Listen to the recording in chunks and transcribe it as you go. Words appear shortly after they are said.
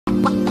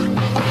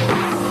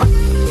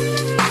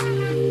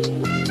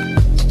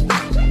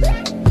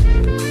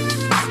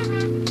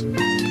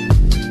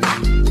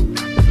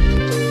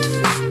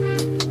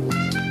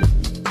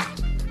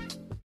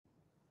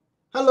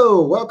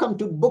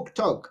to Book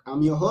Talk.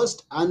 I'm your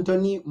host,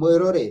 Anthony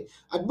Moirore.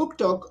 At Book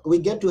Talk, we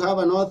get to have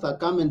an author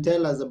come and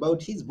tell us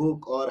about his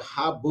book or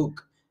her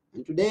book.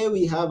 And today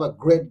we have a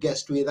great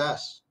guest with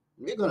us.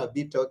 We're going to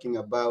be talking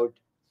about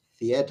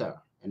theater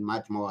and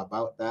much more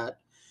about that.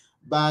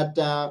 But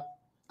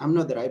I'm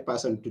not the right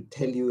person to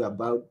tell you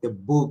about the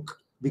book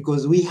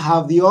because we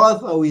have the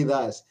author with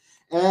us.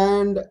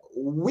 And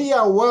we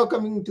are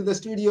welcoming to the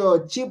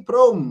studio Chip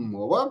Rome.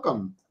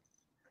 Welcome.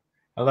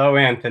 Hello,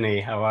 Anthony.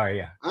 How are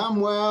you?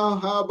 I'm well.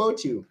 How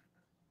about you?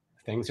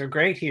 Things are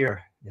great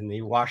here in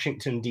the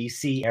Washington,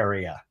 D.C.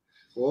 area.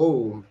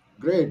 Oh,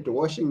 great.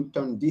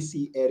 Washington,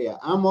 D.C. area.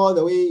 I'm all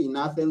the way in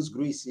Athens,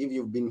 Greece, if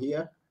you've been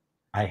here.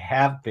 I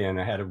have been.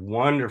 I had a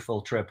wonderful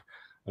trip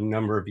a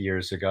number of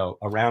years ago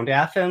around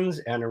Athens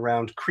and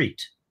around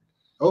Crete.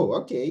 Oh,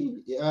 okay.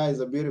 Yeah,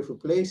 it's a beautiful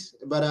place.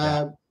 But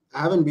Yeah.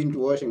 I haven't been to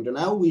Washington.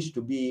 I wish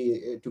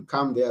to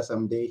come there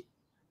someday.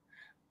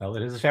 Well,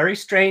 it is very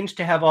strange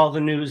to have all the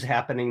news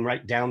happening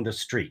right down the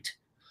street.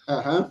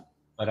 Uh-huh.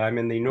 But I'm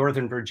in the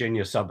Northern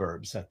Virginia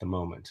suburbs at the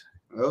moment.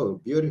 Oh,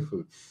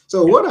 beautiful.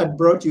 So what had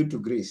brought you to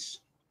Greece?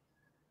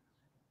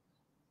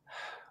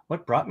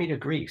 What brought me to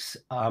Greece?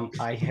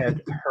 I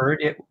had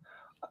heard it,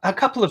 a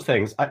couple of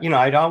things.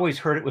 I'd always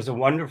heard it was a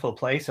wonderful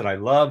place and I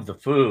loved the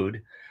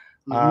food.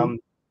 Mhm.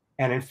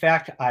 And in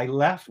fact,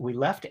 we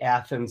left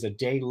Athens a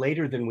day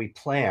later than we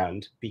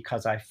planned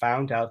because I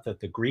found out that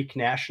the Greek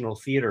National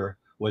Theater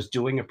was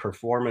doing a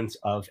performance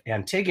of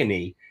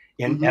Antigone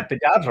in Mhm.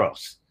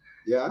 Epidavros.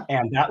 Yeah.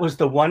 And that was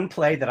the one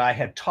play that I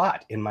had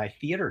taught in my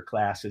theater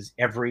classes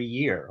every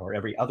year or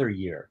every other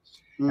year.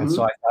 And so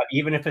Mhm. I thought,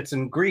 even if it's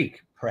in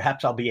Greek,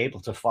 perhaps I'll be able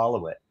to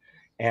follow it.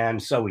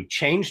 And so we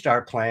changed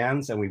our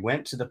plans and we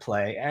went to the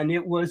play and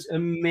it was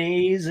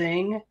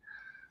amazing.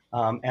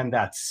 And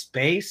that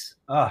space,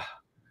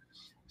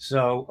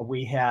 so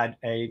we had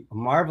a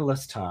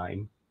marvelous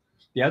time.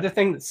 The other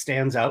thing that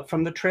stands out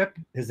from the trip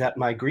is that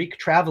my Greek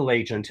travel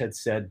agent had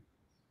said,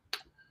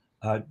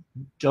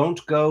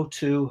 don't go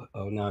to,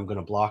 oh, now I'm going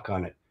to block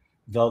on it,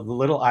 the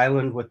little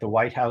island with the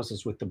white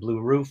houses with the blue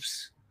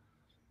roofs.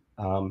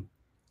 Santorini.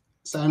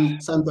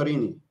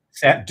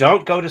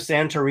 Don't go to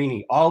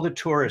Santorini. All the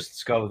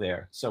tourists go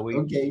there. So we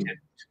Okay. did.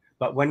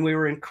 But when we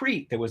were in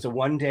Crete, there was a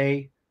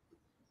one-day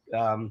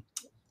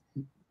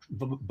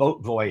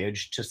boat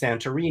voyage to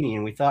Santorini,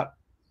 and we thought,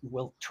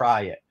 we'll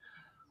try it.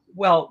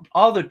 Well,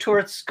 all the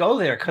tourists go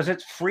there because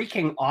it's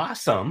freaking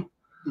awesome.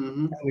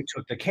 Mhm. And we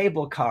took the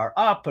cable car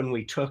up and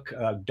we took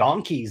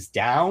donkeys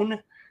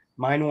down.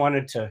 Mine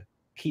wanted to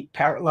keep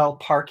parallel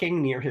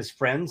parking near his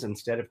friends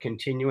instead of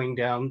continuing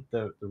down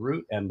the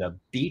route, and the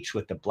beach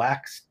with the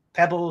black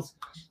pebbles.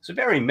 It's a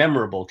very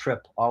memorable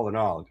trip all in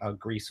all.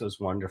 Greece was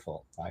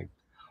wonderful. I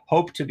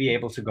hope to be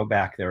able to go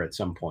back there at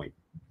some point.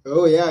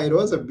 Oh yeah, it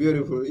is a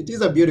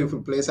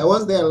beautiful place. I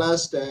was there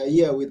last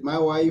year with my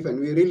wife and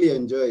we really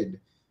enjoyed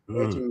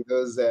Mm, watching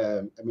those.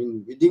 I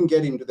mean, we didn't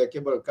get into the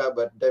cable car,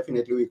 but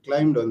definitely we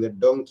climbed on the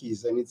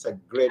donkeys and it's a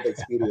great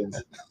experience.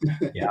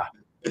 yeah.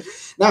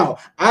 Now,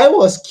 I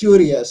was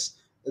curious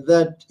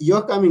that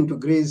your coming to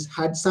Greece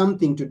had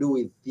something to do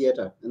with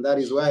theater, and that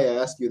is why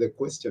I asked you the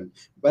question.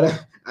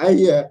 But I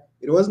hear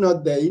it was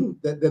not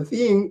the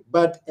thing,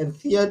 but a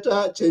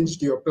theater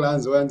changed your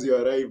plans once you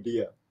arrived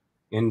here.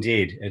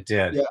 Indeed, it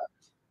did. Yeah,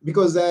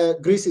 because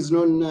Greece is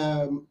known,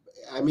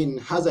 I mean,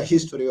 has a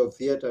history of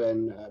theater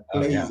and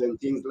Oh, yeah. plays and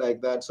things like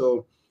that.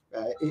 So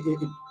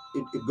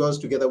it goes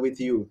together with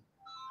you.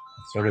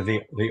 Sort of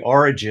the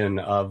origin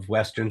of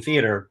Western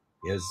theater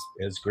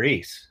is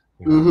Greece.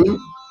 Hmm.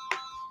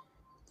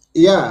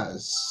 Yeah.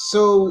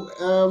 So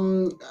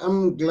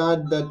I'm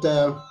glad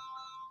that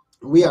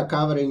we are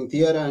covering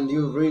theater and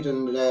you've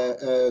written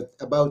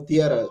about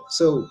theater.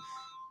 So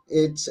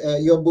it's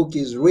your book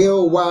is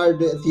Real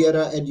World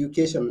Theater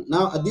Education.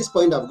 Now at this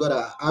point,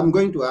 I'm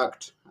going to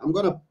act. I'm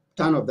gonna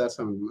turn off that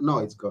sound. No,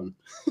 it's gone.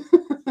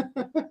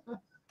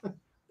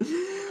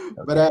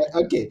 But Okay.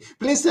 okay,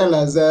 please tell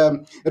us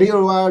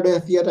real world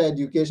theater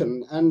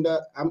education, and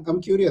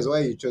I'm curious why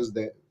you chose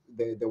the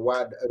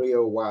word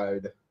real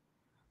world.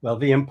 Well,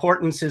 the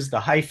importance is the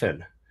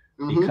hyphen,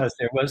 Mm-hmm. because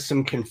there was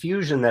some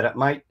confusion that it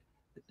might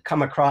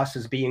come across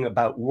as being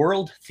about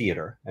world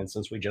theater. And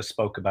since we just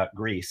spoke about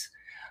Greece,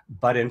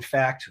 but in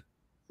fact,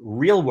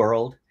 real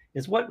world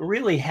is what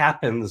really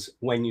happens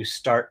when you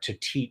start to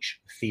teach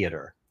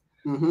theater.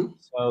 Mm-hmm.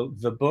 So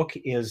the book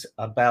is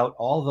about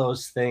all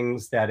those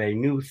things that a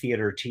new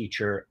theater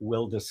teacher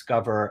will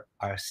discover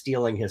are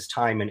stealing his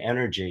time and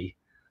energy,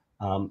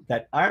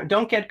 that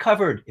don't get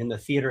covered in the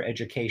theater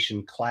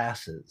education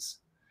classes.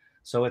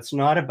 So it's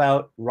not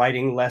about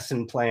writing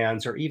lesson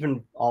plans or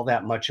even all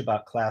that much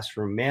about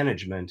classroom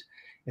management.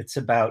 It's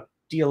about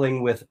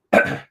dealing with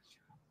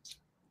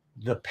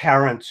the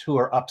parents who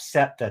are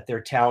upset that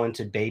their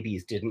talented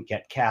babies didn't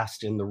get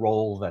cast in the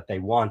role that they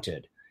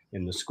wanted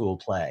in the school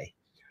play,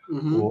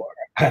 Mm-hmm. or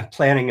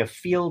planning a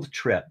field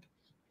trip,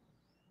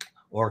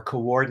 or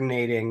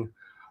coordinating,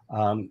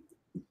 um,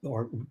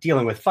 or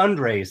dealing with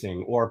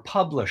fundraising or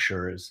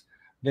publishers.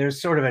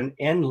 There's sort of an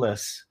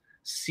endless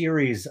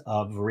series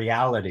of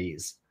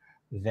realities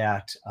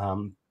that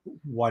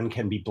one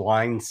can be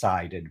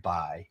blindsided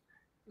by.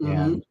 Mm-hmm.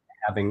 And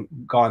having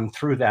gone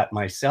through that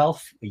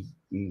myself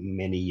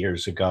many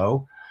years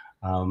ago,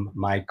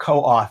 my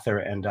co-author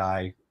and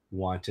I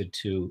wanted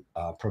to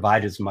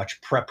provide as much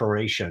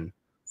preparation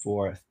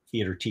for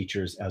theater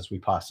teachers as we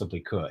possibly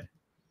could.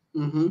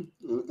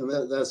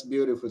 Mm-hmm. That's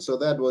beautiful. So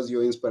that was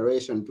your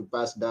inspiration to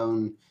pass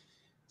down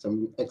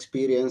some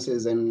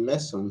experiences and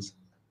lessons.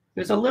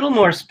 There's a little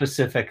more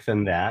specific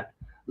than that.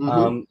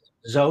 Mm-hmm.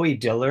 Zoe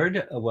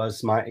Dillard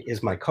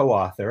is my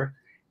co-author,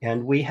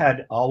 and we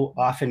had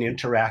often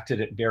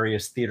interacted at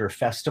various theater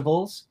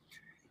festivals.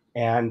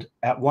 And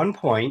at one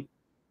point,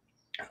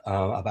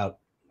 about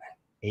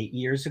 8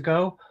 years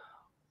ago,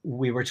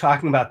 we were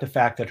talking about the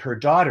fact that her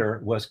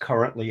daughter was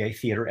currently a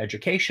theater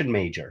education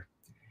major.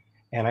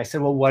 And I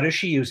said, well, what is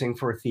she using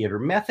for a theater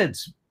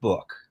methods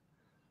book?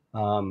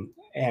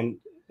 And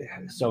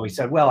so he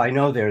said, well, I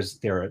know there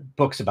are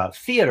books about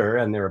theater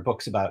and there are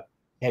books about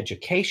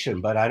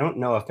education, but I don't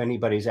know if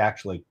anybody's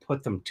actually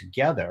put them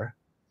together.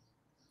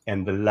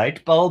 And the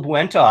light bulb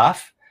went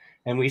off,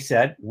 and we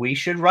said, we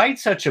should write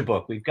such a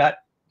book. We've got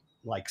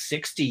like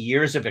 60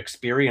 years of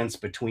experience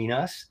between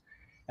us.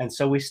 And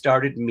so we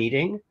started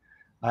meeting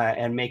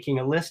and making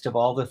a list of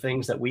all the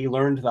things that we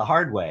learned the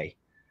hard way.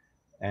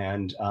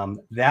 And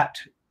that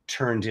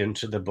turned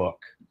into the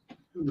book.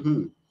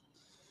 Mm-hmm.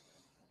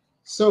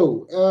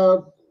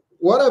 So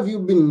what have you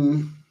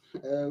been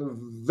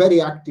very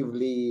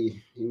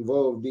actively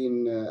involved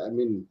in, I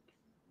mean,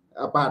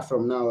 apart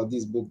from now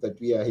this book that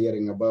we are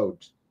hearing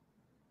about?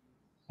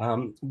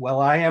 Well,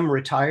 I am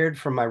retired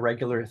from my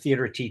regular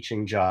theater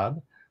teaching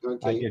job.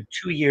 Okay. I did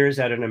 2 years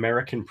at an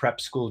American prep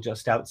school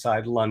just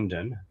outside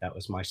London. That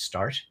was my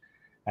start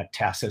at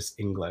Tassis,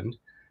 England.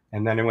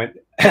 And then I went,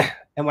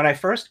 and when I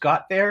first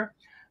got there,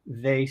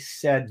 they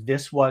said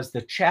this was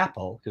the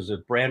chapel, because it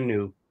was a brand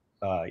new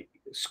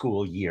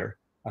school year.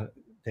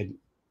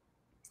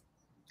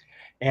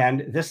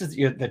 And this is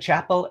the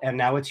chapel, and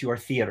now it's your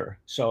theater.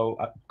 So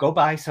go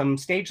buy some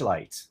stage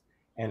lights.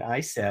 And I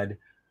said,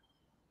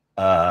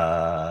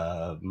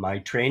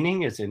 my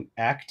training is in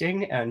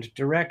acting and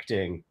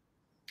directing.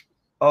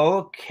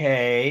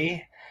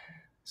 Okay.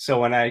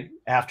 So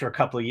after a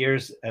couple of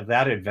years of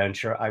that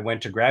adventure, I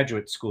went to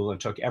graduate school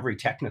and took every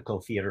technical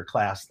theater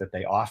class that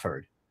they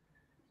offered,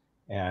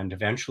 and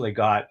eventually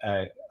got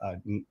a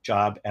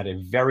job at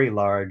a very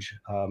large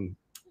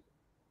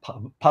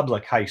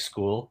public high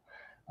school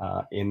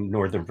in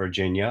Northern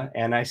Virginia.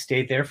 And I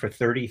stayed there for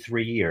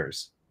 33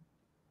 years.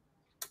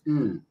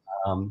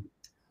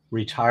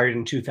 Retired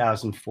in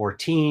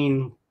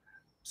 2014,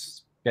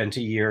 spent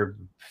a year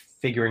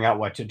figuring out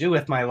what to do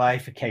with my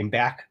life. I came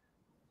back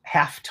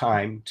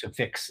half-time to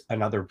fix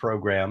another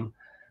program.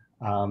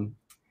 And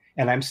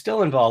I'm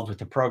still involved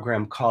with a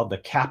program called the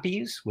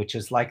Cappies, which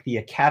is like the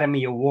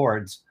Academy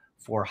Awards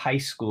for high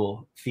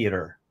school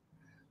theater.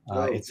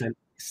 It's a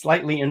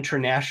slightly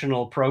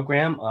international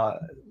program,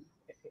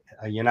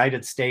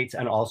 United States,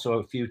 and also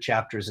a few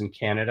chapters in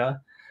Canada,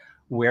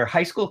 where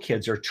high school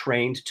kids are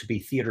trained to be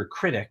theater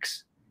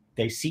critics.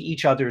 They see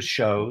each other's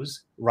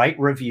shows, write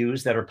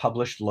reviews that are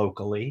published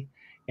locally,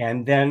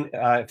 and then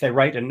if they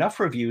write enough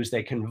reviews,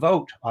 they can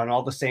vote on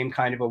all the same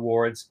kind of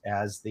awards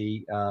as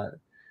the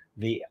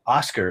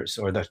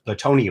Oscars or the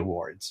Tony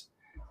Awards.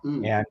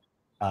 And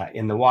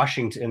in the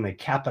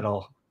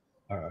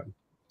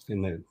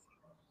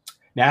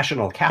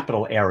national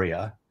capital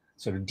area,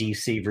 sort of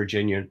DC,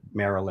 Virginia,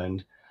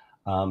 Maryland,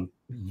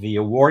 the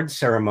award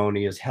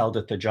ceremony is held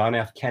at the John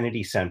F.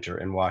 Kennedy Center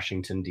in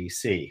Washington,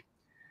 DC.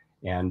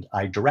 And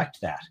I direct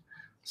that.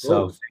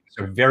 So things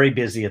are very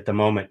busy at the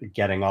moment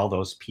getting all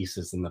those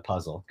pieces in the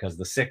puzzle, because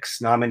the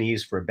 6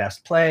 nominees for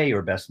Best Play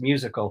or Best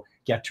Musical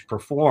get to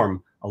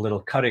perform a little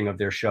cutting of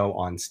their show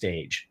on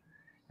stage.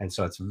 And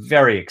so it's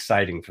very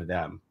exciting for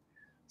them.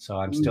 So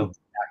I'm still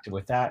active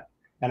with that.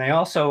 And I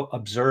also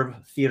observe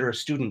theater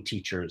student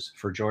teachers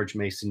for George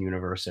Mason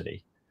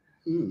University,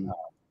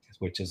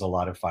 which is a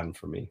lot of fun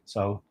for me.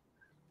 So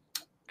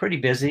pretty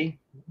busy.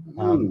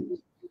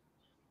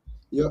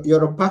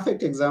 You're a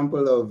perfect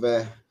example of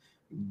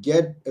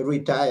get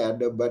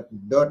retired, but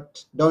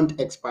don't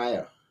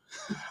expire.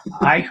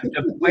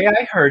 The way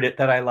I heard it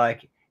that I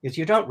like is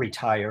you don't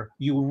retire,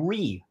 you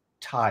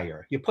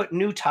retire. You put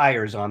new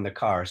tires on the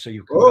car so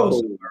you can go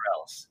somewhere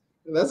else.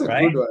 That's a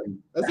good one.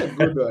 That's a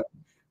good one.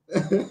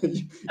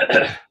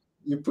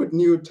 You put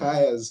new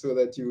tires so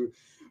that you,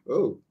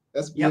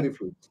 that's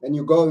beautiful. Yep. And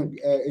you go,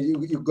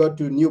 you go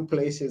to new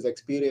places,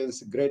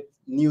 experience great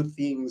new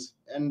things,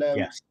 and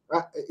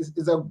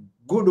it's a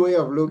good way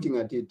of looking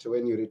at it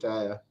when you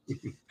retire.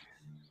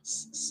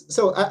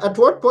 So, at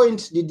what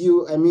point did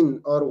you,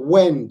 or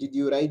when did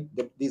you write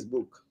this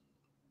book?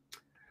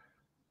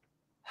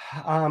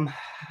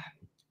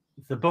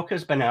 The book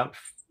has been out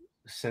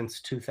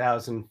since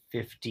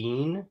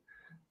 2015,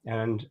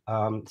 and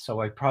so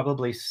we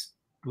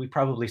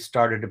probably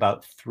started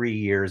about 3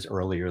 years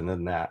earlier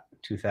than that,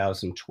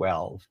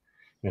 2012.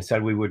 And I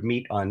said we would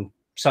meet on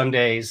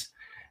Sundays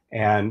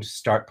and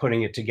start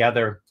putting it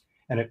together.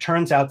 And it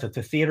turns out that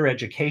the theater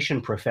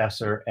education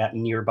professor at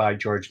nearby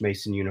George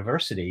Mason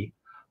University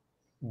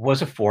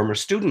was a former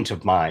student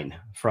of mine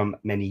from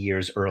many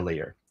years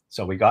earlier.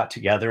 So we got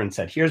together and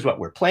said, here's what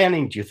we're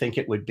planning. Do you think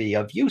it would be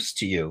of use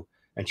to you?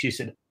 And she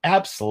said,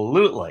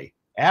 absolutely,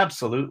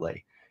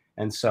 absolutely.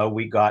 And so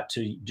we got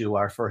to do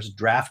our first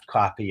draft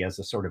copy as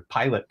a sort of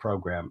pilot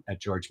program at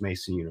George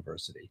Mason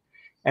University.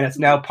 And it's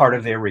now part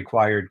of their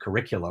required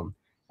curriculum,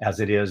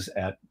 as it is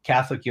at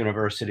Catholic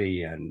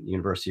University and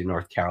University of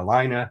North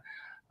Carolina,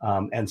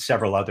 and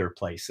several other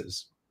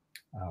places.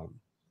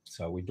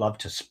 So we'd love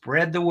to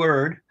spread the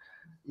word,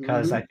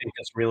 because I think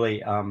this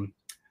really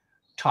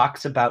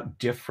talks about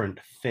different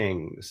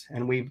things.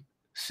 And we've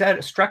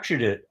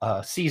structured it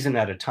a season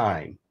at a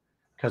time,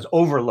 because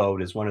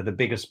overload is one of the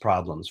biggest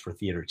problems for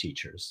theater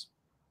teachers.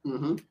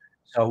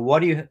 So what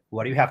do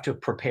you have to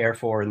prepare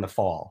for in the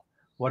fall?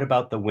 What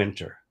about the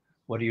winter?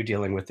 What are you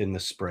dealing with in the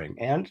spring?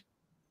 And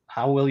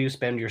how will you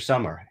spend your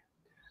summer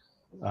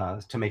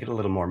to make it a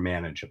little more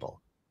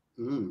manageable?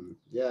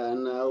 Yeah,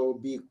 and I'll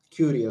be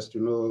curious to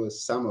know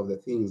some of the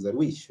things that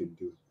we should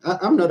do.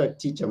 I'm not a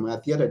teacher, I'm a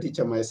theater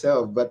teacher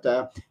myself, but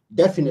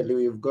definitely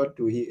we've got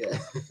to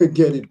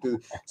get into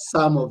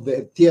some of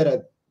the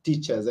theater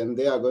teachers, and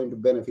they are going to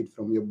benefit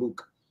from your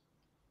book.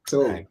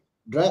 So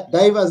Right.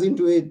 Dive us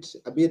into it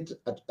a bit,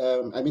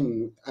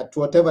 at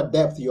whatever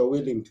depth you're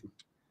willing to.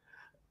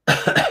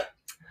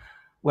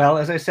 Well,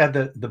 as I said,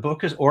 the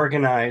book is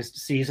organized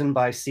season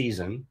by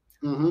season.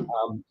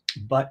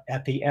 But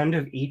at the end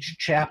of each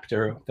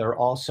chapter, there are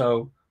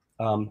also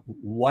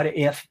what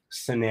if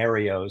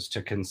scenarios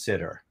to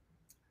consider.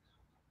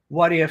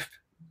 What if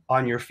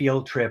on your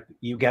field trip,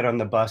 you get on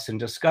the bus and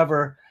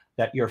discover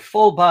that your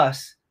full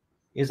bus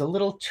is a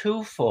little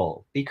too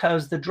full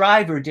because the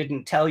driver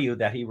didn't tell you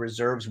that he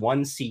reserves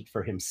one seat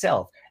for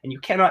himself, and you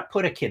cannot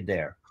put a kid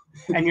there,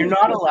 and you're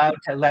not allowed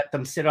to let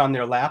them sit on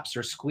their laps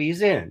or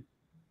squeeze in.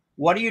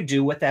 What do you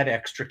do with that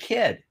extra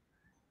kid?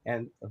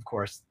 And of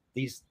course,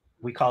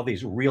 we call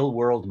these real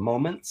world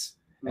moments,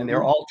 and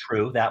they're all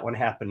true. That one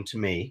happened to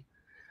me.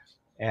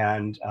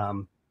 And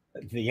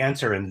the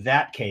answer in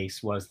that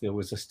case was there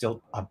was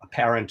a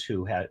parent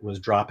who was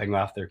dropping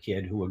off their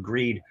kid who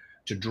agreed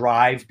to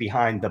drive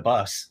behind the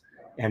bus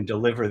and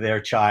deliver their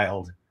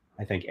child,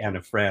 I think, and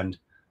a friend,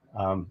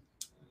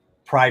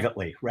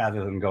 privately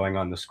rather than going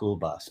on the school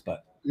bus.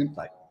 But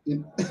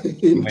interesting.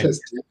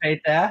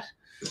 That.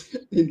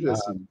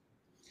 Interesting.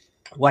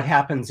 What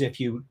happens if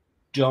you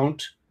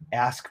don't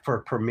ask for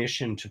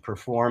permission to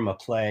perform a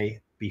play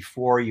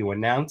before you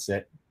announce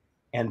it,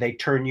 and they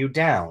turn you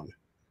down?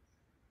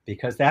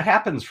 Because that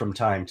happens from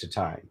time to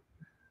time.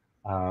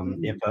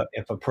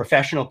 If a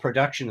professional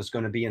production is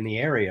going to be in the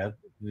area,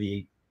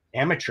 the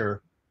amateur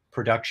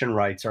production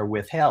rights are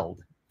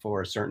withheld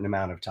for a certain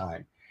amount of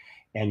time.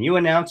 And you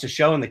announce a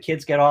show and the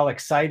kids get all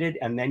excited,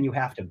 and then you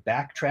have to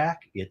backtrack.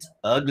 It's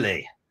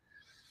ugly.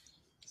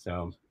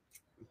 So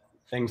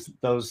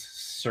those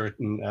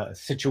certain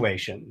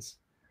situations.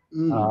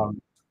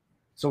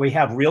 So we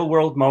have real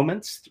world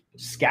moments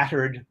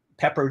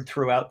peppered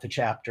throughout the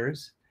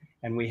chapters,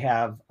 and we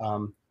have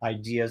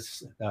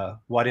ideas,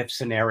 what if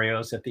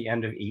scenarios at the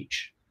end of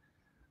each.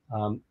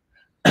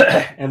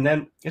 And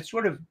then it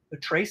sort of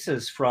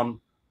traces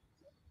from,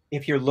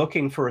 if you're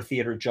looking for a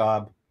theater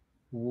job,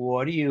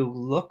 what do you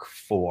look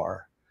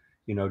for?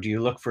 Do you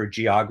look for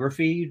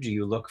geography? Do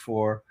you look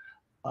for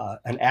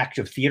an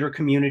active theater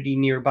community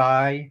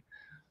nearby?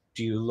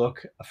 Do you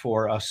look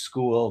for a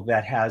school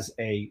that has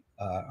a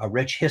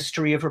rich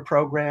history of a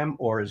program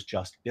or is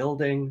just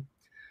building?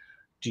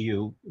 Do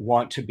you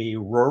want to be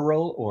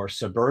rural or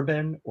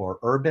suburban or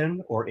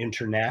urban or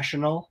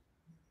international?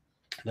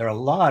 There are a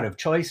lot of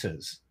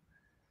choices.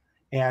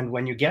 And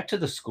when you get to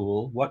the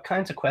school, what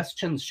kinds of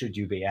questions should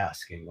you be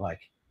asking?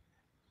 Like,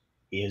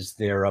 is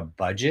there a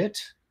budget?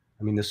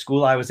 I mean, the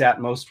school I was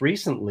at most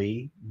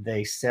recently,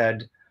 they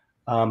said,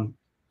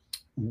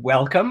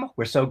 welcome.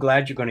 We're so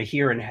glad you're going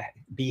to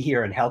be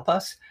here and help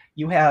us.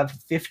 You have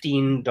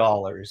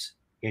 $15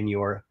 in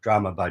your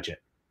drama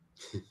budget.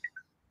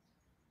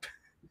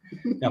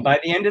 Now, by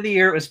the end of the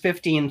year, it was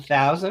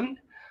 $15,000.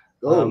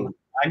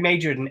 I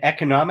majored in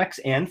economics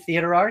and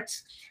theater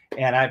arts,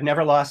 and I've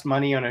never lost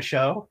money on a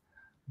show,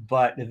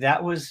 but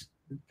that was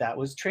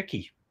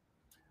tricky.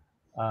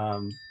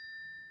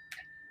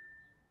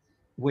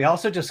 We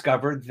also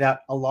discovered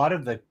that a lot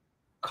of the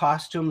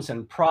costumes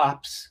and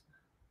props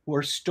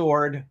were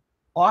stored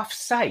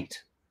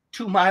off-site,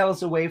 2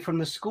 miles away from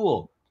the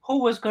school. Who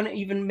was going to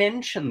even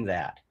mention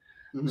that?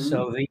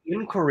 So the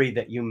inquiry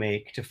that you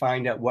make to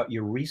find out what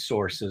your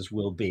resources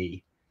will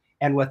be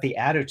and what the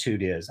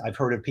attitude is. I've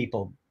heard of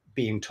people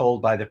being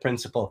told by the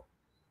principal,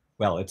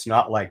 well, it's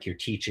not like you're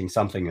teaching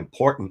something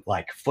important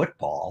like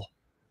football.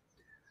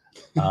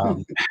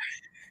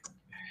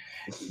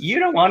 You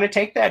don't want to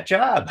take that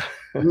job.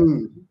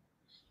 And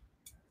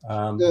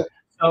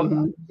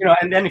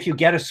then if you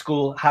get a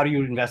school, how do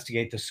you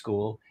investigate the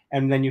school?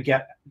 And then you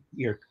get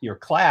your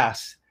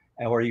class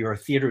or your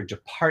theater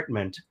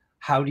department.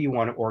 How do you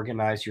want to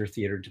organize your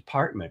theater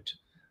department?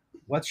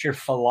 what's your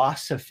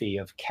philosophy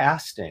of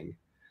casting?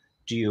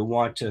 Do you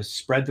want to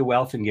spread the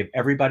wealth and give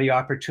everybody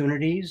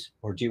opportunities,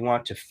 or do you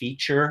want to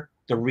feature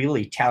the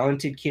really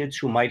talented kids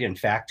who might in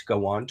fact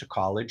go on to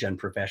college and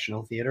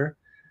professional theater?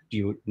 Do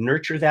you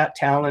nurture that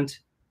talent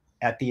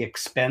at the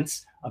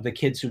expense of the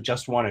kids who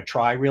just want to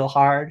try real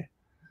hard?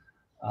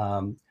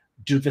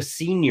 Do the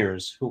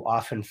seniors, who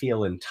often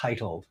feel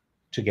entitled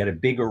to get a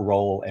bigger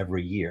role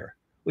every year,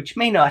 which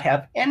may not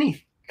have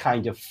any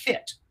kind of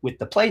fit with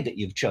the play that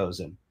you've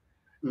chosen,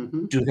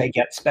 do they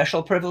get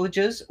special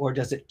privileges, or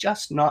does it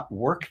just not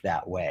work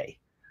that way?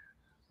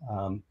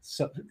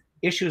 So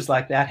issues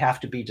like that have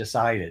to be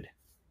decided,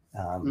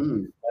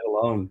 let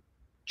alone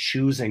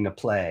choosing a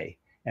play,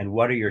 and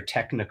what are your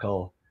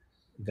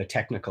the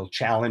technical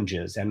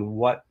challenges, and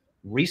what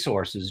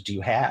resources do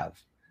you have?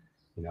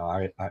 You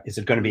know, is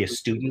it going to be a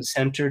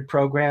student-centered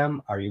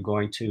program? Are you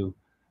going to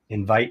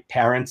invite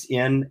parents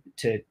in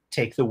to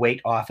take the weight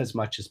off as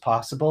much as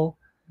possible?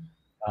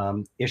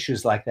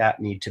 Issues like that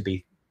need to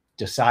be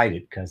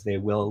decided, because they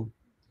will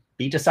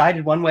be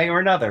decided one way or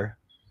another.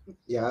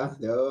 Yeah,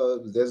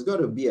 there's got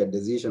to be a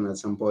decision at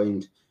some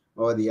point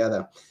or the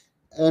other.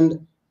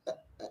 And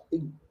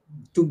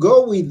to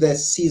go with the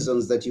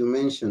seasons that you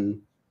mentioned,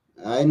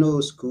 I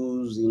know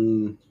schools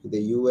in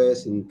the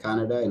US, in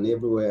Canada, and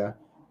everywhere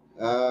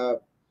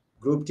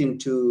grouped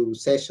into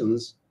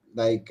sessions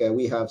like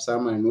we have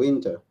summer and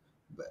winter.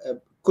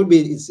 It could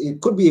be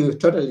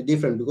totally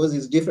different because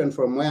it's different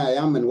from where I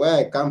am and where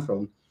I come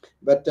from.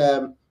 But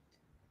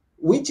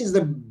which is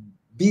the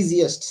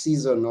busiest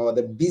season or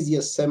the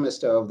busiest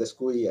semester of the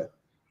school year?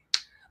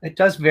 It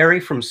does vary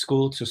from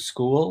school to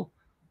school.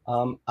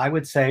 I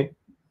would say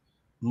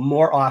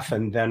more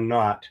often than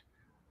not,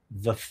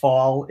 the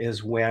fall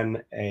is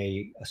when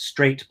a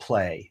straight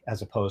play,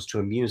 as opposed to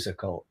a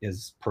musical,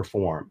 is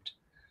performed.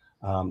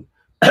 On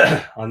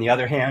the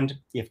other hand,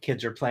 if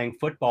kids are playing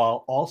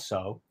football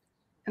also,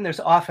 and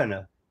there's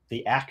often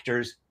the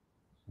actors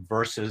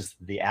versus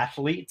the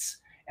athletes,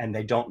 and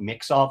they don't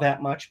mix all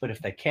that much, but if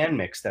they can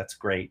mix, that's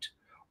great.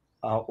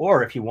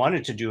 Or if you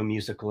wanted to do a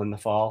musical in the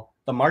fall,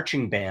 the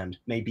marching band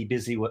may be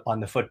busy on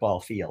the football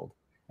field,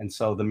 and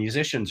so the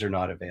musicians are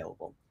not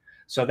available.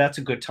 So that's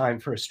a good time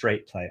for a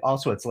straight play.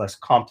 Also, it's less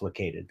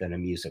complicated than a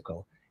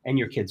musical, and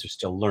your kids are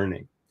still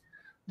learning.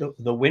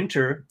 The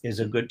winter is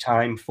a good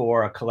time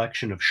for a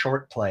collection of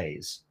short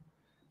plays,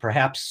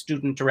 perhaps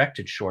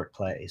student-directed short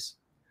plays,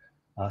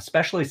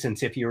 especially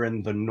since if you're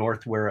in the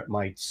north where it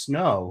might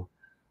snow,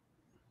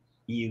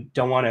 you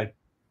don't want to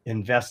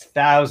invest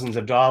thousands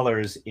of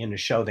dollars in a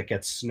show that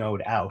gets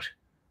snowed out,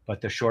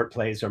 but the short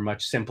plays are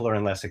much simpler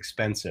and less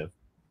expensive.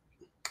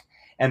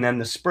 And then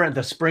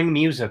the spring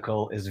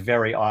musical is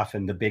very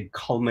often the big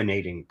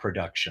culminating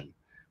production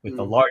with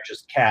the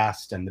largest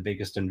cast and the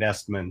biggest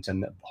investment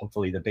and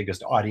hopefully the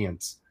biggest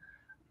audience.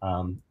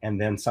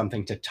 And then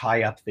something to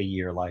tie up the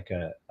year, like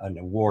an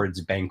awards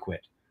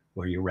banquet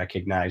where you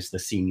recognize the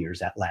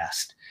seniors at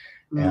last,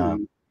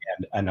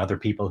 and other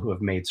people who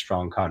have made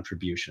strong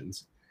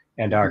contributions.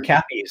 And our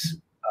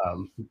Cappies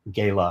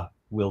gala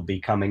will be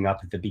coming up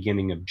at the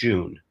beginning of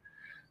June.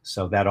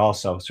 So that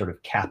also sort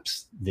of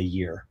caps the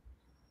year.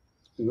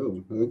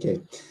 Oh, okay.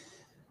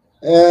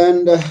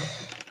 And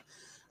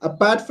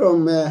apart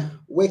from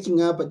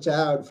waking up a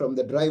child from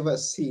the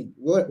driver's seat,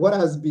 what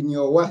has been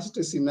your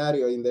worst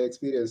scenario in the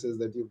experiences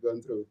that you've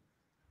gone through?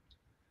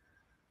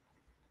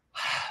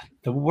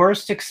 The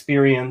worst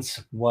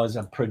experience was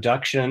a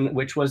production,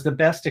 which was the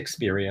best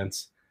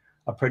experience,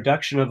 a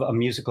production of a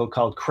musical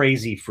called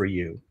Crazy for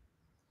You.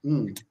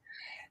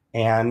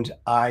 And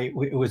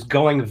it was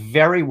going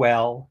very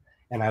well.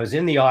 And I was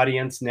in the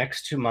audience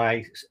next to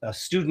my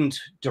student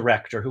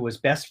director, who was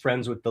best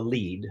friends with the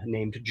lead,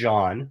 named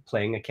John,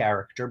 playing a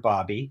character,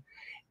 Bobby.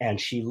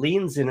 And she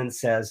leans in and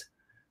says,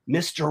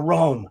 "Mr.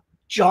 Rome,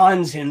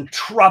 John's in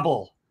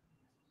trouble."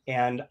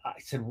 And I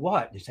said,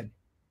 "What?" He said,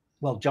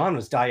 well, John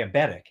was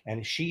diabetic,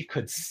 and she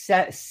could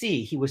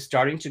see he was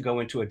starting to go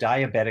into a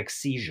diabetic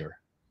seizure.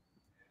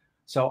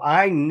 So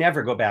I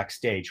never go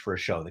backstage for a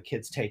show. The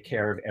kids take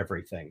care of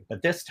everything.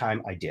 But this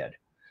time I did,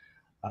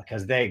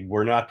 because they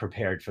were not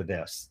prepared for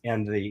this.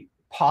 And the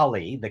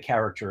Polly, the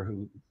character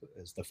who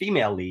is the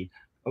female lead,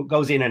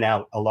 goes in and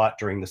out a lot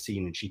during the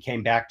scene. And she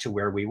came back to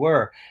where we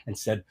were and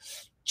said,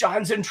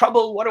 "John's in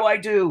trouble. What do I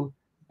do?"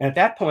 And at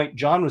that point,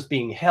 John was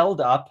being held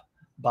up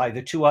by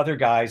the two other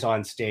guys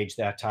on stage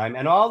that time.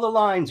 And all the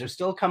lines are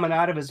still coming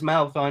out of his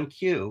mouth on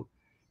cue.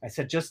 I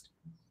said, "Just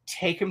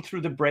take him through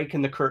the break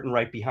in the curtain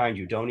right behind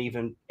you. Don't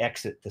even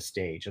exit the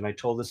stage." And I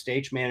told the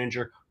stage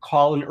manager,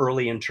 "Call an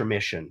early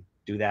intermission.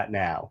 Do that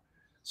now."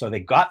 So they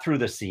got through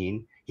the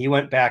scene. He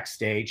went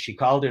backstage. She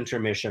called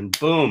intermission.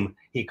 Boom.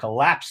 He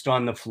collapsed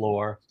on the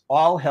floor.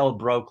 All hell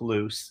broke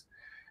loose.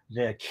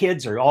 The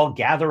kids are all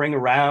gathering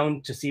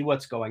around to see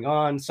what's going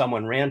on.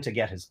 Someone ran to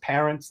get his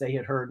parents, they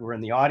had heard were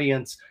in the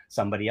audience.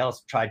 Somebody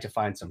else tried to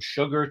find some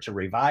sugar to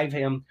revive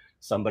him.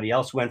 Somebody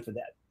else went for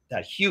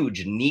that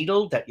huge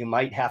needle that you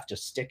might have to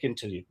stick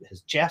into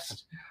his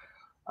chest.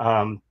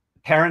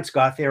 Parents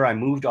got there. I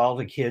moved all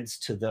the kids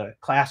to the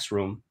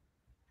classroom.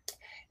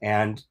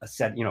 and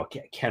said, you know,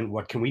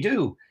 what can we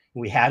do?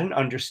 We had an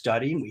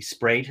understudy, and we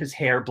sprayed his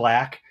hair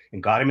black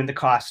and got him in the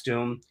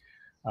costume,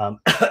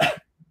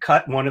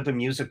 cut one of the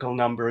musical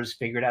numbers,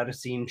 figured out a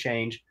scene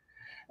change.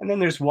 And then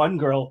there's one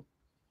girl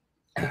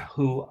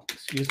who,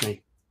 excuse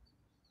me,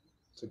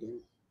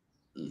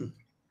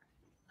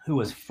 who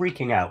was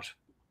freaking out.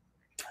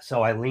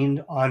 So I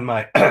leaned on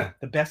my,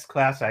 the best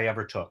class I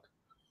ever took,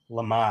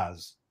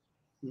 Lamaze.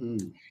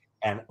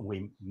 And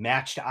we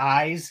matched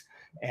eyes,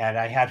 and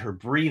I had her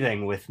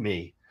breathing with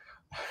me,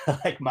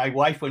 like my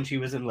wife when she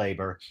was in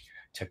labor,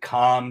 to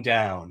calm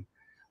down.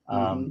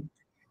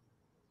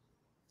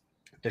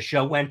 The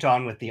show went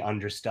on with the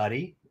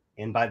understudy,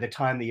 and by the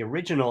time the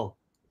original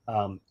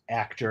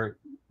actor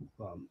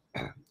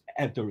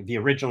at the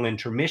original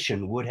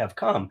intermission would have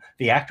come,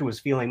 the actor was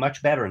feeling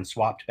much better and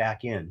swapped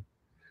back in.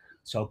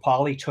 So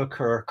Polly took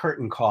her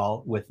curtain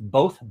call with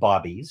both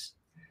Bobbies,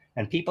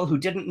 and people who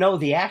didn't know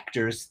the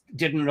actors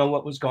didn't know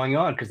what was going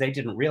on because they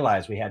didn't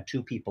realize we had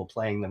two people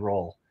playing the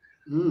role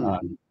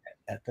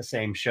at the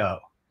same show.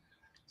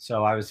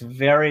 So I was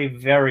very,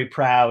 very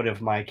proud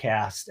of my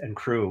cast and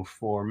crew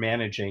for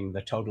managing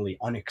the totally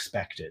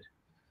unexpected.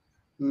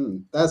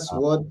 That's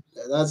what,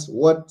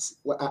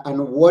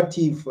 and what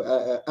if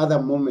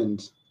other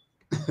moment?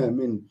 I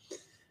mean,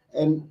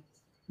 and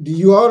do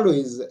you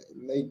always,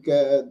 like,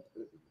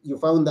 you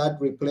found that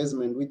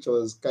replacement, which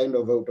was kind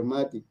of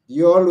automatic? Do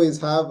you always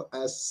have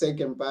a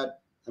second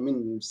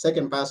person,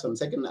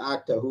 second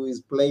actor who is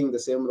playing the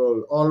same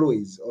role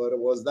always? Or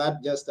was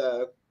that just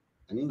a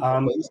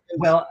coincidence?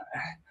 Well,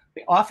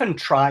 we often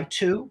try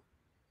to,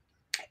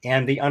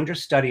 and the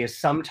understudy is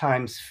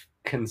sometimes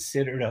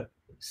considered a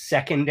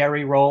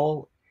secondary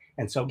role.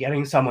 And so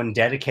getting someone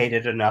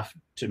dedicated enough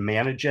to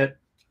manage it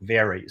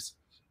varies.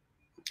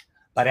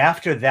 But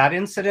after that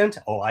incident,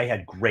 I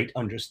had great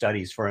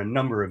understudies for a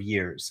number of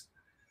years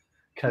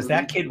because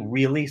that kid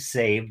really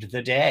saved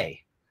the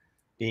day,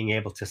 being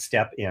able to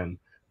step in.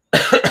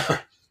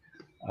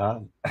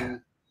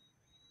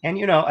 And,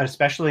 you know,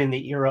 especially in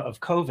the era of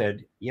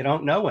COVID, you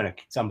don't know when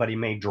somebody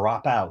may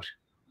drop out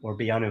or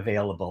be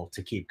unavailable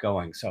to keep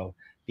going. So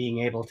being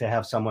able to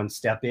have someone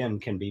step in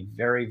can be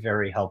very,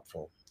 very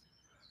helpful.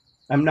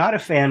 I'm not a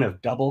fan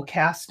of double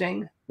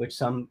casting, which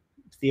some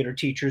theater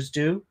teachers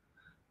do,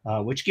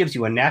 which gives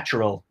you a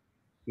natural,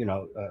 you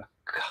know,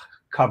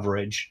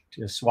 coverage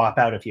to swap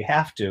out if you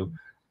have to.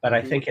 But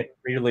I think it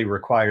really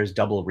requires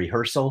double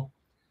rehearsal.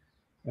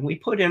 And we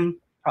put in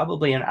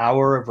probably an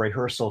hour of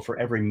rehearsal for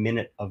every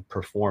minute of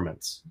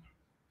performance,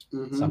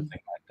 something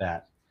like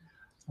that.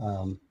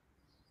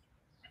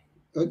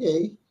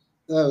 Okay,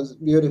 that was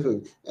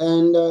beautiful.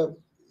 And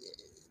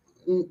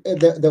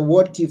the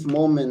what if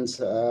moments,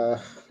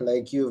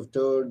 like you've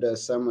told,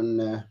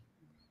 someone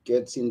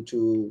gets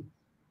into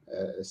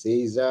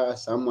Caesar,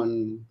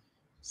 someone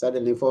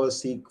suddenly falls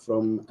sick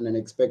from an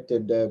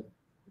unexpected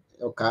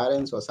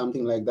occurrence or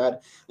something like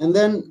that, and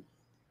then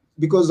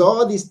because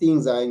all these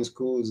things are in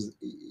schools,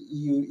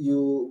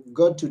 you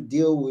got to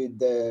deal with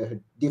the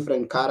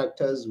different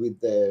characters, with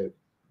the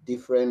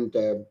different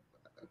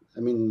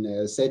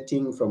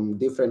setting from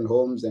different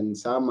homes, and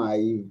some are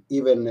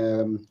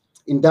even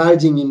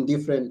indulging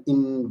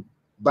in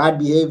bad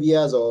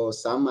behaviors, or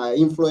some are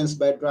influenced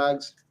by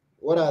drugs.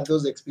 What are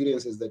those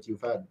experiences that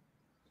you've had?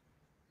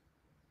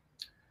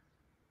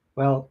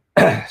 Well,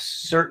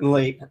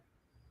 certainly.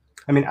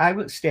 I mean,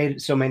 I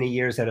stayed so many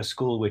years at a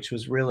school which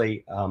was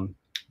really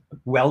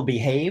well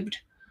behaved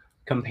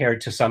compared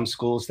to some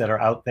schools that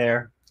are out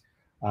there.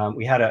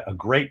 We had a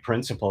great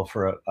principal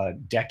for a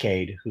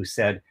decade who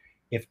said,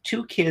 if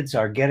two kids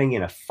are getting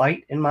in a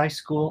fight in my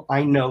school,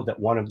 I know that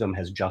one of them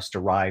has just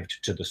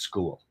arrived to the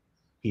school.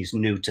 He's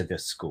new to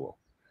this school.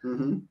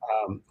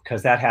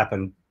 Because that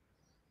happened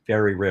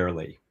very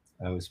rarely.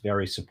 I was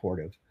very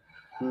supportive.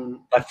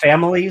 But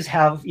families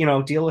have, you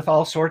know, deal with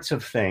all sorts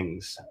of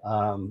things.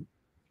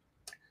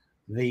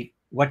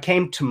 What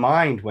came to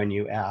mind when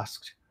you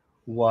asked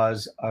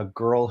was a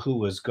girl who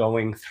was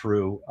going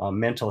through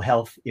mental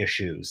health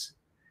issues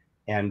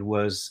and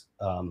was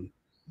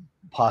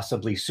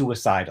possibly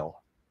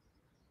suicidal.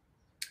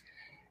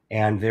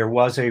 And there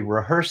was a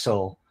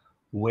rehearsal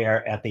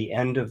where at the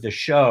end of the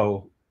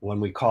show, when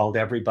we called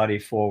everybody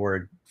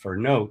forward for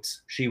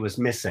notes, she was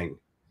missing.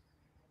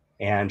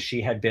 And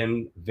she had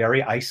been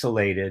very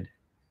isolated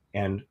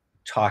and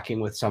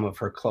talking with some of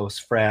her close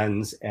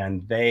friends,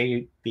 and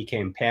they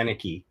became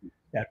panicky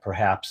that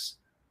perhaps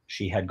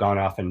she had gone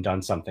off and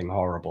done something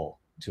horrible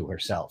to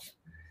herself.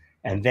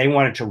 And they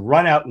wanted to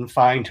run out and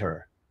find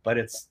her, but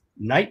it's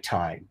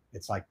nighttime.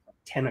 It's like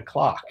 10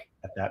 o'clock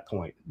at that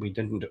point. We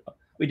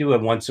do a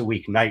once a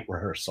week night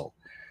rehearsal.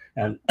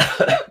 And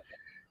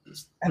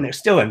and they're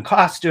still in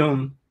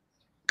costume,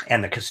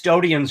 and the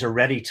custodians are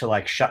ready to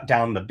like shut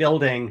down the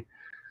building.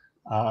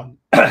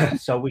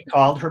 So we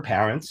called her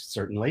parents,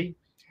 certainly,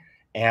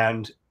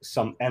 and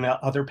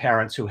other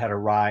parents who had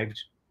arrived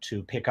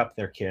to pick up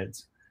their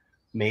kids,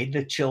 made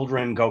the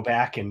children go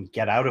back and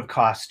get out of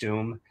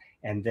costume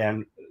and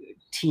then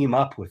team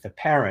up with the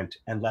parent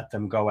and let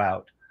them go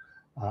out.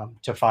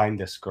 to find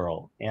this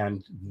girl,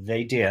 and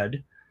they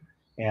did,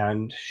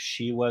 and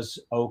she was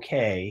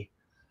okay,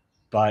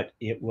 but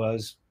it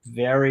was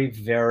very,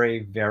 very,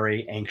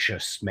 very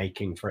anxious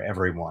making for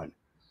everyone.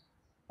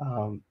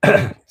 Um,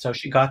 so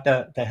she got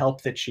the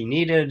help that she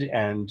needed,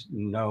 and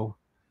no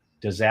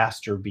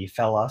disaster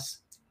befell us.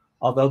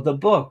 Although the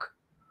book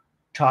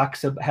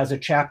has a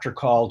chapter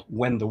called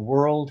 "When the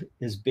World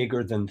is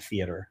Bigger Than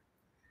Theater,"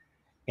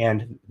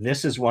 and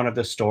this is one of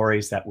the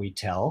stories that we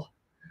tell,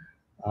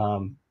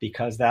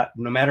 because that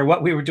no matter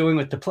what we were doing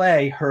with the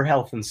play, her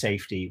health and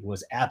safety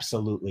was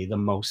absolutely the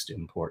most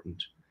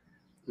important.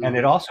 And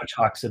it also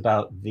talks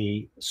about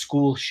the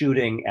school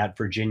shooting at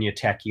Virginia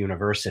Tech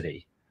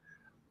University,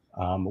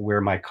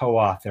 where my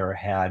co-author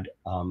had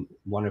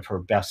one of her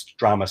best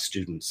drama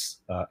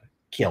students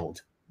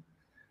killed.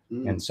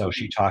 And so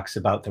she talks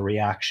about the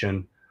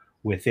reaction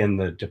within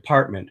the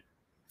department.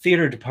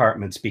 Theater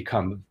departments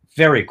become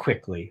very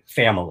quickly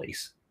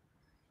families.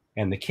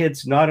 And the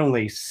kids not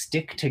only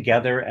stick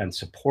together and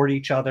support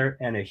each other,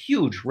 and a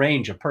huge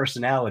range of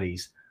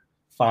personalities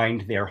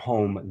find their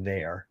home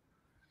there.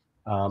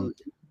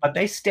 But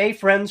they stay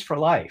friends for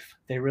life.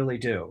 They really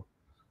do.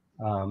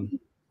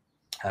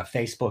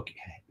 Facebook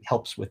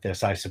helps with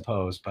this, I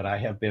suppose, but I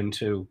have been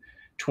to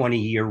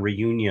 20-year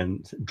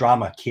reunions,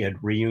 drama kid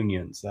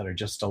reunions that are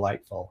just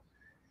delightful.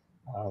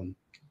 And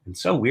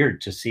so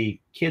weird to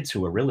see kids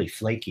who are really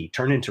flaky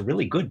turn into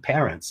really good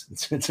parents.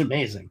 It's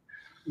amazing.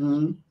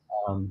 And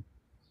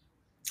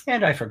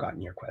I've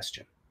forgotten your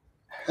question.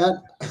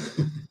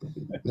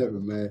 Never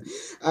mind.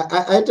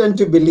 I tend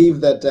to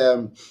believe that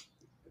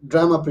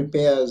drama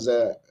prepares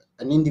an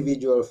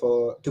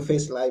individual to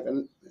face life,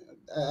 and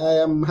I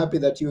am happy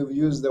that you've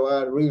used the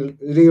word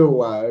real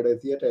world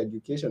theater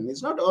education.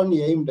 It's not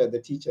only aimed at the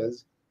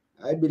teachers.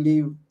 I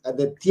believe at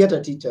the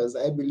theater teachers.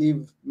 I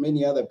believe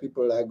many other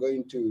people are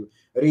going to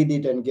read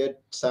it and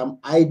get some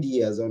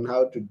ideas on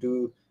how to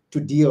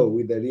deal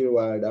with the real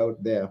world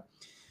out there.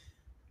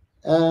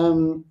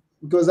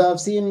 Because I've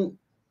seen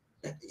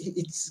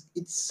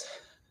it's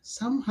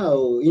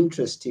somehow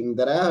interesting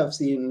that I have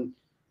seen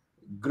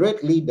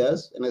great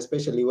leaders, and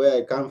especially where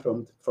I come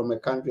from a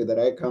country that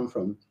I come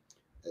from,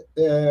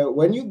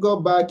 when you go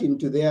back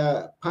into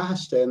their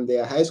past and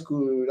their high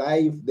school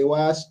life, they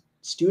were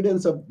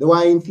students they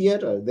were in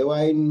theater, they were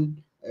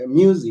in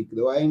music,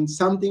 they were in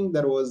something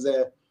that was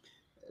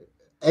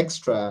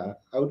extra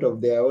out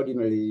of their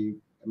ordinary,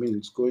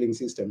 schooling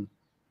system.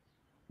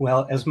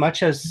 Well, as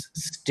much as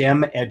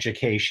STEM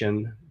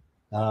education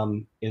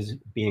is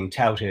being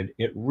touted,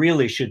 it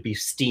really should be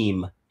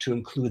STEAM, to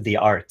include the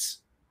arts.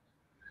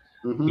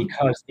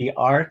 Because the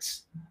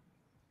arts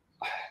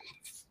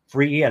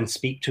free and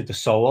speak to the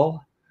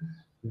soul.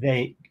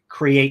 They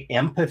create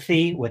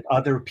empathy with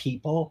other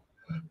people.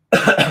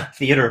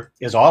 Theater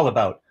is all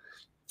about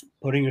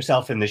putting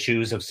yourself in the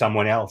shoes of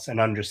someone else and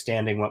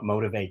understanding what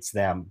motivates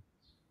them.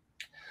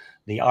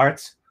 The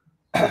arts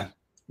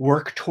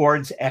work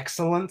towards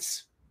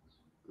excellence.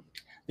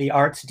 The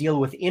arts deal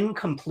with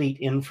incomplete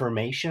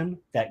information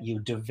that you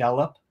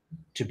develop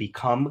to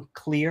become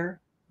clear.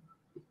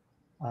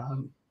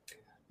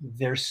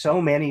 There's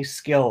so many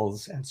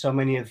skills and so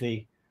many of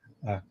the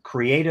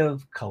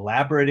creative,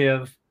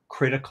 collaborative,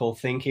 critical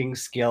thinking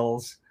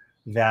skills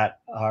that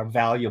are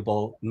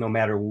valuable no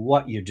matter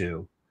what you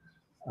do,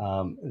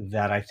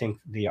 that I think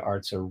the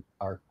arts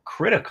are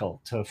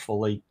critical to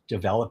fully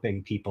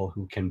developing people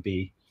who can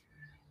be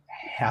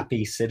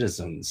happy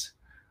citizens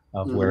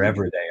of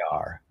wherever they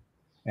are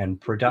and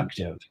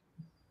productive.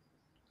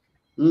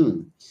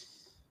 And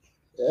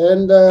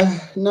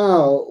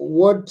now,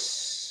 what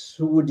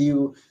would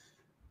you,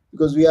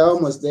 because we are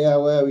almost there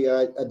where we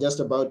are just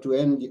about to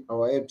end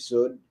our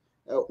episode,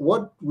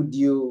 what would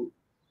you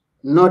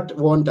not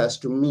want us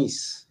to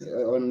miss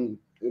on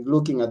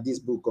looking at this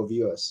book of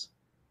yours?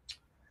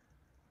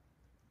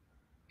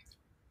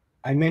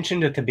 I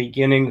mentioned at the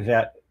beginning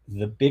that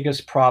the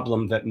biggest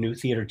problem that new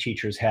theater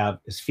teachers have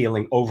is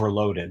feeling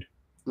overloaded.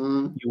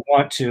 You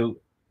want to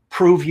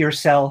prove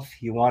yourself,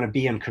 you want to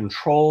be in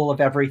control of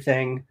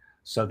everything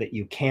so that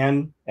you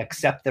can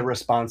accept the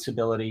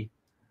responsibility.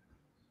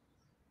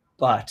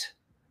 But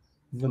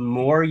the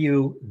more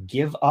you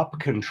give up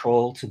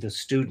control to the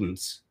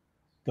students,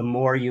 the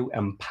more you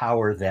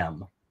empower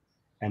them.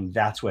 And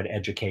that's what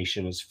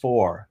education is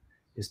for,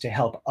 is to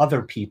help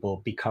other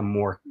people become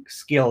more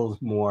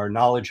skilled, more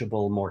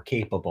knowledgeable, more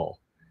capable.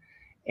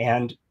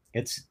 And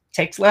it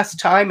takes less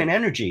time and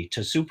energy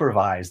to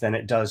supervise than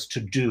it does to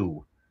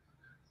do.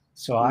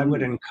 So I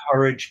would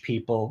encourage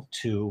people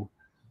to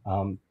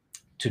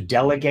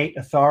delegate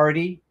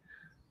authority.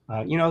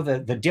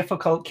 The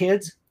difficult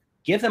kids,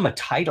 give them a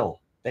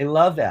title. They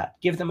love that.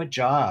 Give them a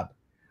job.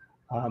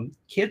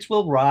 Kids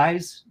will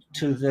rise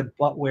to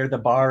where the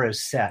bar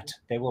is set.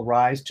 They will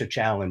rise to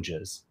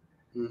challenges.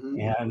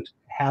 And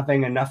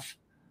having enough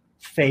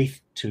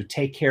faith to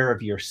take care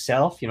of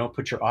yourself,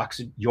 put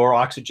your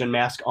oxygen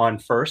mask on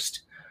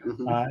first,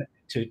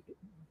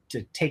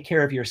 to take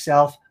care of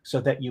yourself so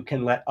that you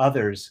can let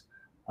others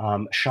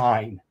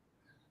shine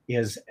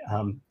is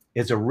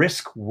a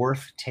risk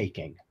worth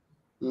taking.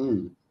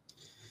 Mm,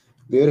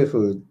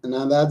 beautiful.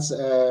 Now that's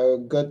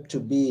got to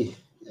be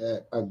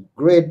a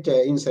great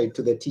insight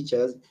to the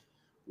teachers.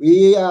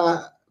 We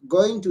are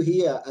going to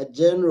hear a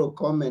general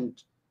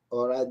comment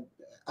or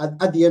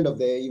at the end of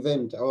the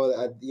event or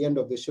at the end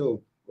of the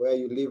show where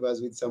you leave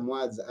us with some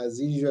words, as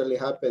usually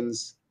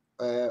happens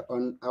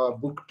on our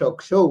book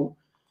talk show.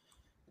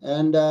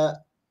 And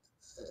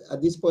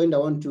at this point, I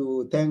want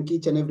to thank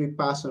each and every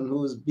person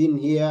who's been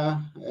here.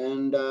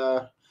 And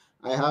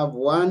I have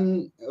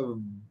one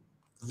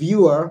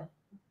viewer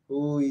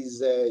who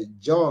is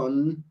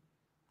John,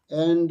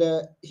 and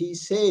he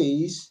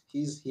says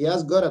he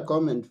has got a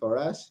comment for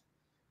us.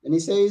 And he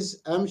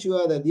says, I'm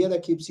sure that the other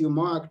keeps you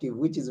more active,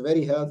 which is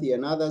very healthy,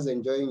 and others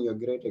enjoying your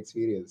great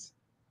experience.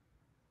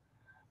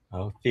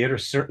 Oh, theater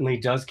certainly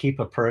does keep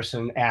a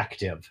person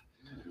active.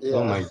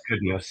 Oh Yeah. my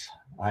goodness.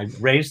 I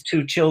raised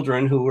two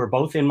children who were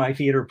both in my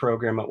theater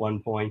program at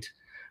one point.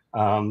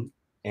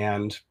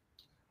 And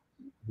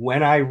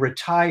when I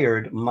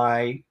retired,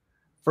 my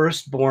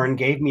firstborn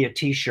gave me a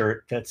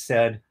t-shirt that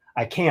said,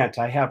 I can't,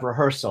 I have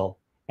rehearsal.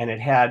 And it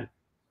had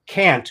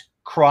can't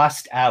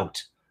crossed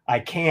out. I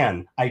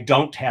can, I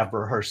don't have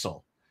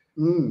rehearsal.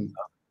 Mm,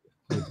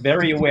 I was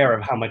very aware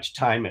of how much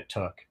time it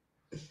took.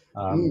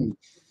 mm,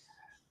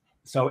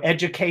 So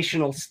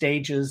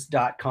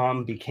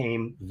educationalstages.com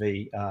became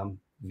the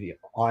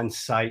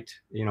on-site,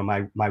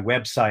 my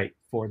website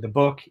for the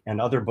book and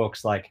other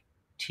books like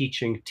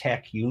Teaching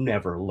Tech You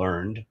Never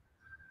Learned,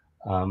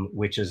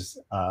 which is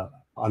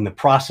on the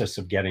process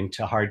of getting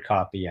to hard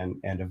copy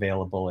and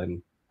available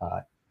in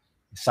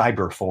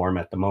cyber form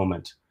at the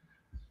moment.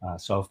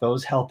 So if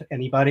those help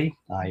anybody,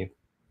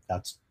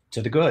 that's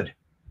to the good.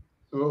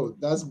 oh,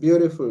 that's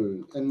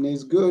beautiful. And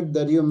it's good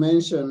that you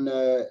mentioned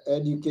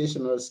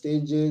educational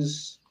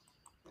stages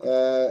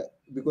uh,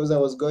 because I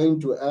was going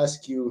to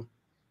ask you,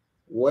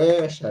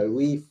 where shall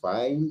we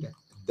find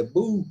the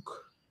book?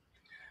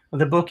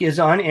 The book is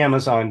on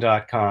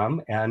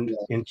Amazon.com and Yeah.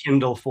 in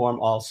Kindle form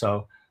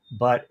also,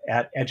 but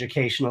at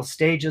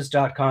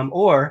educationalstages.com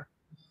or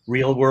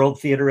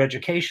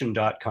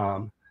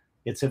realworldtheatereducation.com,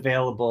 it's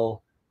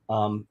available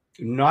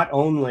not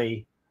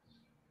only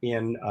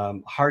in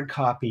hard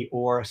copy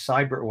or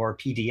cyber or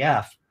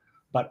PDF,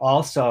 but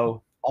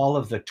also all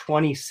of the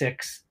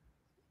 26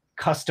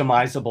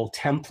 customizable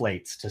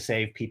templates to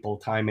save people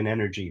time and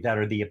energy that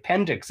are the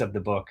appendix of the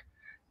book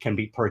can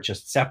be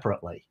purchased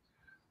separately.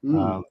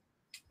 Mm,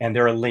 And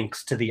there are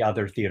links to the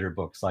other theater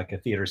books, like a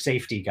theater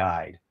safety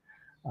guide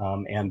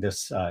and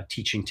this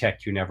Teaching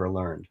Tech You Never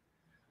Learned.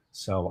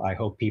 So I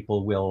hope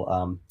people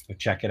will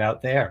check it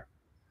out there.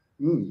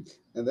 mm.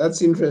 And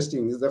that's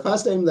interesting. It's the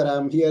first time that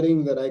I'm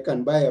hearing that I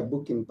can buy a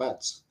book in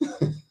parts.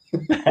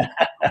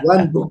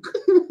 One book.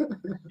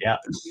 Yeah.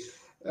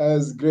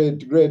 That's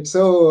great, great.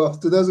 So,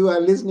 to those who are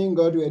listening,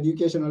 go to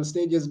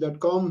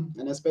educationalstages.com,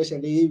 and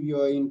especially if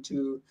you're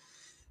into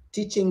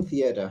teaching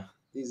theater,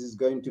 this is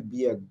going to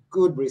be a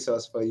good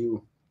resource for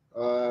you.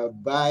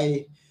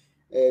 By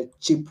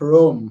Chip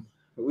Rome.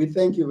 We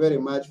thank you very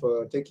much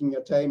for taking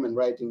your time and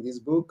writing this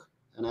book,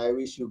 and I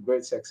wish you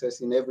great success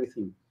in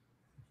everything.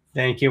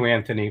 Thank you,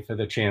 Anthony, for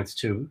the chance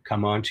to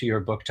come on to your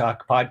Book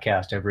Talk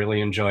podcast. I've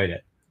really enjoyed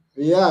it.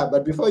 Yeah,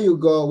 but before you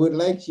go, we'd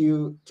like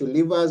you to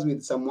leave us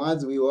with some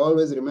words we will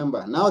always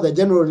remember. Now, the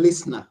general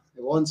listener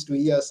wants to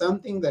hear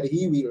something that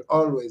he will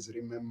always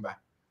remember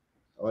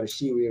or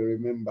she will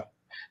remember.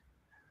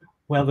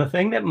 Well, the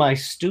thing that my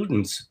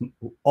students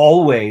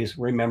always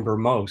remember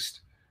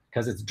most,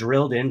 because it's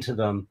drilled into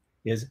them,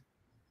 is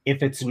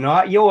if it's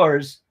not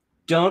yours,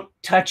 don't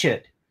touch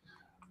it.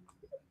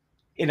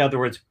 In other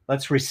words,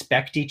 let's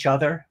respect each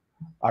other,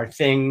 our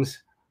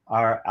things,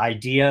 our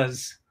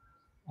ideas,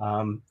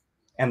 and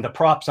the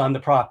props on the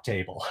prop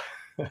table.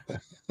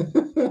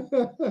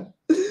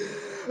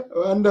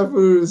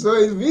 Wonderful. So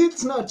if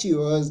it's not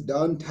yours,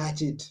 don't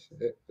touch it.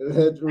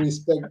 Let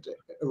respect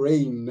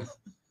reign.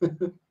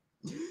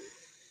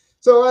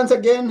 So once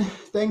again,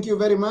 thank you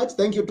very much.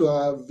 Thank you to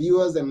our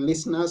viewers and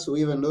listeners, who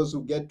even those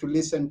who get to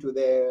listen to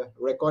the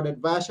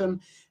recorded version.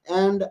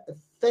 And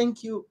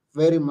thank you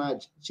very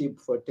much, Chip,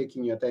 for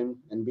taking your time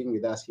and being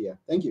with us here.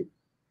 Thank you.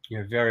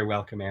 You're very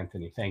welcome,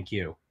 Anthony. Thank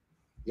you.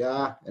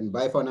 Yeah, and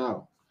bye for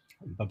now.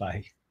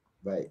 Bye-bye.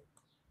 Bye.